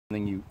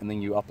and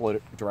then you upload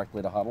it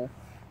directly to Hudl,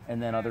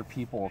 and then other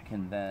people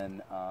can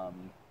then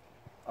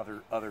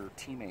other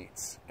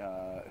teammates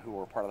who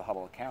are part of the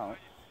Hudl account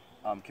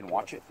can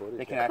watch it.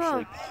 They can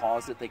actually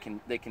pause it. They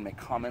can make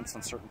comments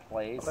on certain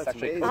plays. Oh, that's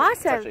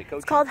awesome.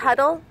 It's called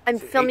Hudl. I'm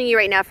filming you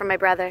right now for my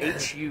brother.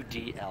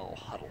 HUDL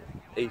Hudl.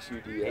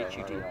 HUDL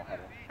Hudl.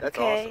 That's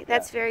okay, awesome.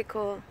 that's very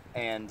cool.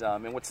 And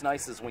what's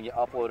nice is when you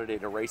upload it,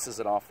 it erases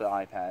it off the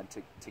iPad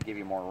to give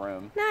you more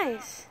room.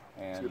 Nice.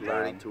 And it's a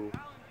learning tool.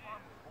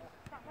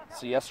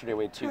 So yesterday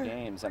we had 2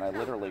 games, and I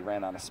literally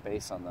ran out of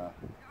space on the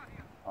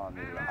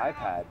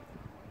iPad,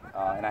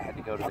 and I had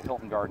to go to the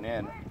Hilton Garden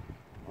Inn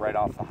right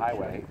off the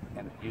highway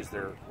and use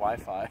their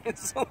Wi-Fi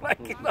so I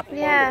could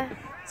upload it,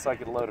 so I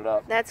could load it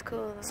up. That's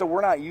cool. So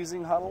we're not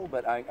using Hudl,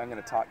 but I'm going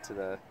to talk to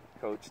the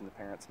coach and the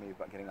parents maybe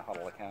about getting a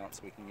Hudl account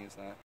so we can use that.